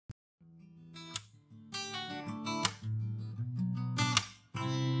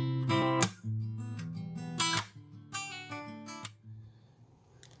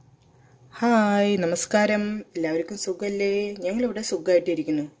hi നമസ്കാരം എല്ലാവർക്കും സുഖല്ലേ ഞങ്ങളിവിടെ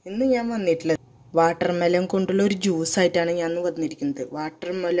സുഖമായിട്ടിരിക്കുന്നു ഇന്ന് ഞാൻ വന്നിട്ടുള്ളത് വാട്ടർമെലൺ കൊണ്ടുള്ള ഒരു ജ്യൂസ് ആയിട്ടാണ് ഞാൻ വന്നിരിക്കുന്നത്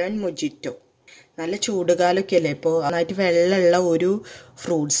വാട്ടർമെലൺ മൊജിറ്റോ നല്ല ചൂടുകാലമൊക്കെ അല്ലേ ഇപ്പോൾ നന്നായിട്ട് വെള്ളമുള്ള ഒരു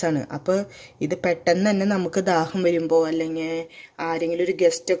ഫ്രൂട്ട്സ് ആണ് അപ്പോൾ ഇത് പെട്ടെന്ന് തന്നെ നമുക്ക് ദാഹം വരുമ്പോൾ അല്ലെങ്കിൽ ആരെങ്കിലും ഒരു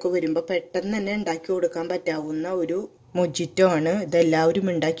ഗസ്റ്റ് ഒക്കെ വരുമ്പോൾ പെട്ടെന്ന് തന്നെ ഉണ്ടാക്കി കൊടുക്കാൻ പറ്റാവുന്ന ഒരു മൊജിറ്റോ ആണ് ഇതെല്ലാവരും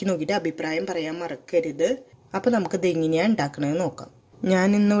ഉണ്ടാക്കി നോക്കിയിട്ട് അഭിപ്രായം പറയാൻ മറക്കരുത് അപ്പോൾ നമുക്കിത് എങ്ങനെയാണ് ഉണ്ടാക്കണമെന്ന് നോക്കാം ഞാൻ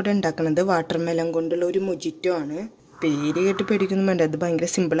ഇന്നിവിടെ ഉണ്ടാക്കുന്നത് വാട്ടർമെലൺ കൊണ്ടുള്ള ഒരു മൊജിറ്റോ ആണ് പേര് കേട്ട് പേടിക്കൊന്നും വേണ്ട അത് ഭയങ്കര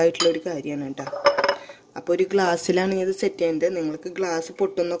സിമ്പിളായിട്ടുള്ള ഒരു കാര്യമാണ് കേട്ടോ അപ്പോൾ ഒരു ഗ്ലാസ്സിലാണ് ഇത് സെറ്റ് ചെയ്യേണ്ടത് നിങ്ങൾക്ക് ഗ്ലാസ്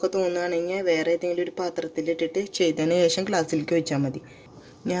പൊട്ടുന്നൊക്കെ തോന്നുകയാണെങ്കിൽ വേറെ ഏതെങ്കിലും ഒരു പാത്രത്തിലിട്ടിട്ട് ചെയ്തതിന് ശേഷം ഗ്ലാസ്സിലേക്ക് വെച്ചാൽ മതി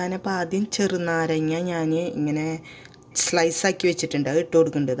ഞാനപ്പോൾ ആദ്യം ചെറുനാരങ്ങ ഞാൻ ഇങ്ങനെ സ്ലൈസാക്കി വെച്ചിട്ടുണ്ട് അത് ഇട്ട്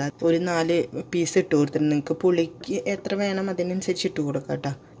കൊടുക്കേണ്ടത് ഒരു 4 പീസ് ഇട്ട് കൊടുത്തിട്ടുണ്ട് നിങ്ങൾക്ക് പുളിക്ക് എത്ര വേണം അതിനനുസരിച്ച് ഇട്ട് കൊടുക്കാം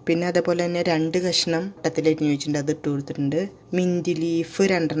കേട്ടോ പിന്നെ അതേപോലെ തന്നെ 2 കഷ്ണം വട്ടത്തിലരിഞ്ഞ് വെച്ചിട്ടുണ്ട് അത് ഇട്ട് കൊടുത്തിട്ടുണ്ട് മിൻറ്റ് ലീഫ്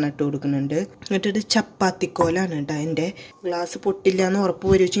 2 ഇട്ട് കൊടുക്കുന്നുണ്ട് എന്നിട്ടൊരു ചപ്പാത്തിക്കോലാണ് കേട്ടോ എൻ്റെ ഗ്ലാസ് പൊട്ടില്ല എന്ന് ഉറപ്പ്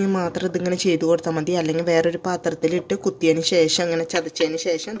വരുവെച്ചെങ്കിൽ മാത്രം ഇതിങ്ങനെ ചെയ്ത് കൊടുത്താൽ മതി അല്ലെങ്കിൽ വേറൊരു പാത്രത്തിലിട്ട് കുത്തിയതിന് ശേഷം അങ്ങനെ ചതച്ചതിന്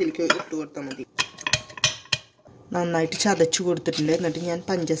ശേഷം ഇതിലേക്ക് ഇട്ട് കൊടുത്താൽ മതി നന്നായിട്ട് ചതച്ചു കൊടുത്തിട്ടുണ്ട് എന്നിട്ട് ഞാൻ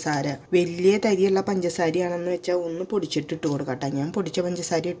പഞ്ചസാര വലിയ തരിയുള്ള പഞ്ചസാരയാണെന്ന് വെച്ചാൽ ഒന്ന് പൊടിച്ചിട്ട് ഇട്ട് കൊടുക്കട്ടെ ഞാൻ പൊടിച്ച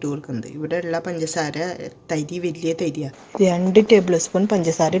പഞ്ചസാര ഇട്ട് കൊടുക്കുന്നത് ഇവിടെ ഉള്ള പഞ്ചസാര തരി വലിയ തരിയാണ് 2 ടേബിൾ സ്പൂൺ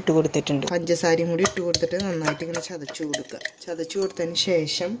പഞ്ചസാര ഇട്ട് കൊടുത്തിട്ടുണ്ട് പഞ്ചസാരയും കൂടി ഇട്ട് കൊടുത്തിട്ട് നന്നായിട്ട് ഇങ്ങനെ ചതച്ചു കൊടുക്കുക ചതച്ചു കൊടുത്തതിന്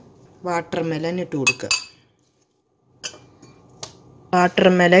ശേഷം വാട്ടർമെലൺ ഇട്ട് കൊടുക്കുക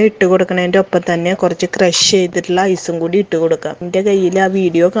വാട്ടർമെലൺ ഇട്ട് കൊടുക്കുന്നതിൻ്റെ ഒപ്പം തന്നെ കുറച്ച് ക്രഷ് ചെയ്തിട്ടുള്ള ഐസും കൂടി ഇട്ട് കൊടുക്കാം എൻ്റെ കയ്യിൽ ആ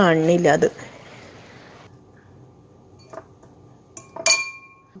വീഡിയോ കാണുന്നില്ല അത്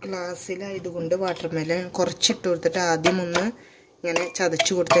ഗ്ലാസ്സിലായതുകൊണ്ട് വാട്ടർമെലൺ കുറച്ചിട്ട് കൊടുത്തിട്ട് ആദ്യം ഒന്ന് ഇങ്ങനെ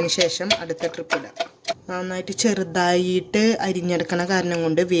ചതച്ചു കൊടുത്തതിന് ശേഷം അടുത്ത ട്രിപ്പിടാം നന്നായിട്ട് ചെറുതായിട്ട് അരിഞ്ഞെടുക്കണ കാരണം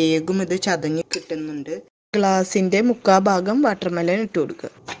കൊണ്ട് വേഗം ഇത് ചതഞ്ഞ് കിട്ടുന്നുണ്ട് ഗ്ലാസിൻ്റെ 3/4 ഭാഗം വാട്ടർമെലൺ ഇട്ട്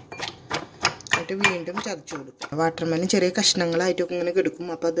കൊടുക്കുക എന്നിട്ട് വീണ്ടും ചതച്ചു കൊടുക്കുക വാട്ടർമെലൺ ചെറിയ കഷ്ണങ്ങളായിട്ടൊക്കെ ഇങ്ങനെ കിടക്കും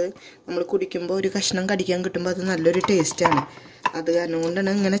അപ്പോൾ അത് നമ്മൾ കുടിക്കുമ്പോൾ ഒരു കഷ്ണം കടിക്കാൻ കിട്ടുമ്പോൾ അത് നല്ലൊരു ടേസ്റ്റാണ് അത് കാരണം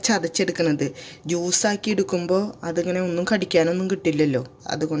കൊണ്ടാണ് ഇങ്ങനെ ചതച്ചെടുക്കുന്നത് ജ്യൂസാക്കി എടുക്കുമ്പോൾ അതിങ്ങനെ ഒന്നും കടിക്കാനൊന്നും കിട്ടില്ലല്ലോ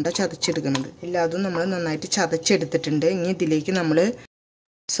അതുകൊണ്ടാണ് ചതച്ചെടുക്കുന്നത് എല്ലാതും നമ്മൾ നന്നായിട്ട് ചതച്ചെടുത്തിട്ടുണ്ട് ഇനി ഇതിലേക്ക് നമ്മൾ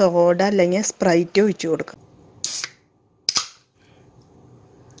സോഡ അല്ലെങ്കിൽ സ്പ്രൈറ്റ് ഒഴിച്ചു കൊടുക്കാം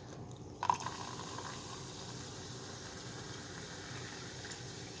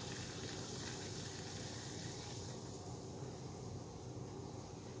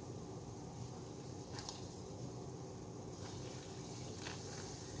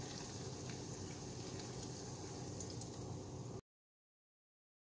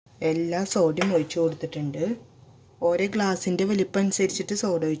എല്ലാ സോഡയും ഒഴിച്ചു കൊടുത്തിട്ടുണ്ട് ഓരോ ഗ്ലാസിൻ്റെ വലിപ്പം അനുസരിച്ചിട്ട്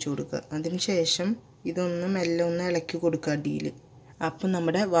സോഡ ഒഴിച്ചു കൊടുക്കുക അതിന് ശേഷം ഇതൊന്ന് മെല്ലെ ഒന്ന് ഇളക്കി കൊടുക്കുക അടിയിൽ അപ്പം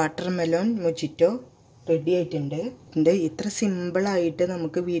നമ്മുടെ വാട്ടർമെലൺ മൊജിറ്റോ റെഡി ആയിട്ടുണ്ട് ഇത്ര സിമ്പിളായിട്ട്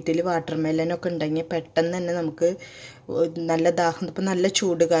നമുക്ക് വീട്ടിൽ വാട്ടർമെലനൊക്കെ ഉണ്ടെങ്കിൽ പെട്ടെന്ന് തന്നെ നമുക്ക് നല്ല ദാഹം ഇപ്പം നല്ല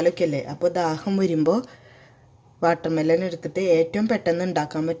ചൂടുകാലമൊക്കെ അല്ലേ അപ്പോൾ ദാഹം വരുമ്പോൾ വാട്ടർമെലൻ എടുത്തിട്ട് ഏറ്റവും പെട്ടെന്ന്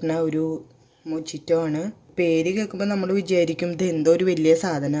ഉണ്ടാക്കാൻ പറ്റുന്ന ഒരു മൊജിറ്റോ ആണ് പേര് കേൾക്കുമ്പോൾ നമ്മൾ വിചാരിക്കും ഇത് എന്തോ ഒരു വലിയ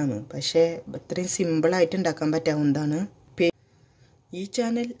സാധനമാണ് പക്ഷേ ഇത്രയും സിമ്പിളായിട്ട് ഉണ്ടാക്കാൻ പറ്റാവുന്നതാണ് ഈ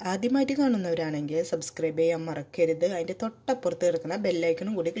ചാനൽ ആദ്യമായിട്ട് കാണുന്നവരാണെങ്കിൽ സബ്സ്ക്രൈബ് ചെയ്യാൻ മറക്കരുത് അതിൻ്റെ തൊട്ടപ്പുറത്ത് കിടക്കുന്ന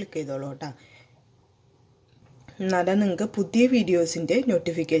ബെല്ലൈക്കണും കൂടി ക്ലിക്ക് ചെയ്തോളൂ കേട്ടോ എന്നാലേ നിങ്ങൾക്ക് പുതിയ വീഡിയോസിൻ്റെ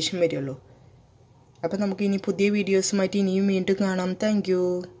നോട്ടിഫിക്കേഷൻ വരുള്ളൂ അപ്പോൾ നമുക്ക് ഇനി പുതിയ വീഡിയോസുമായിട്ട് ഇനിയും വീണ്ടും കാണാം താങ്ക്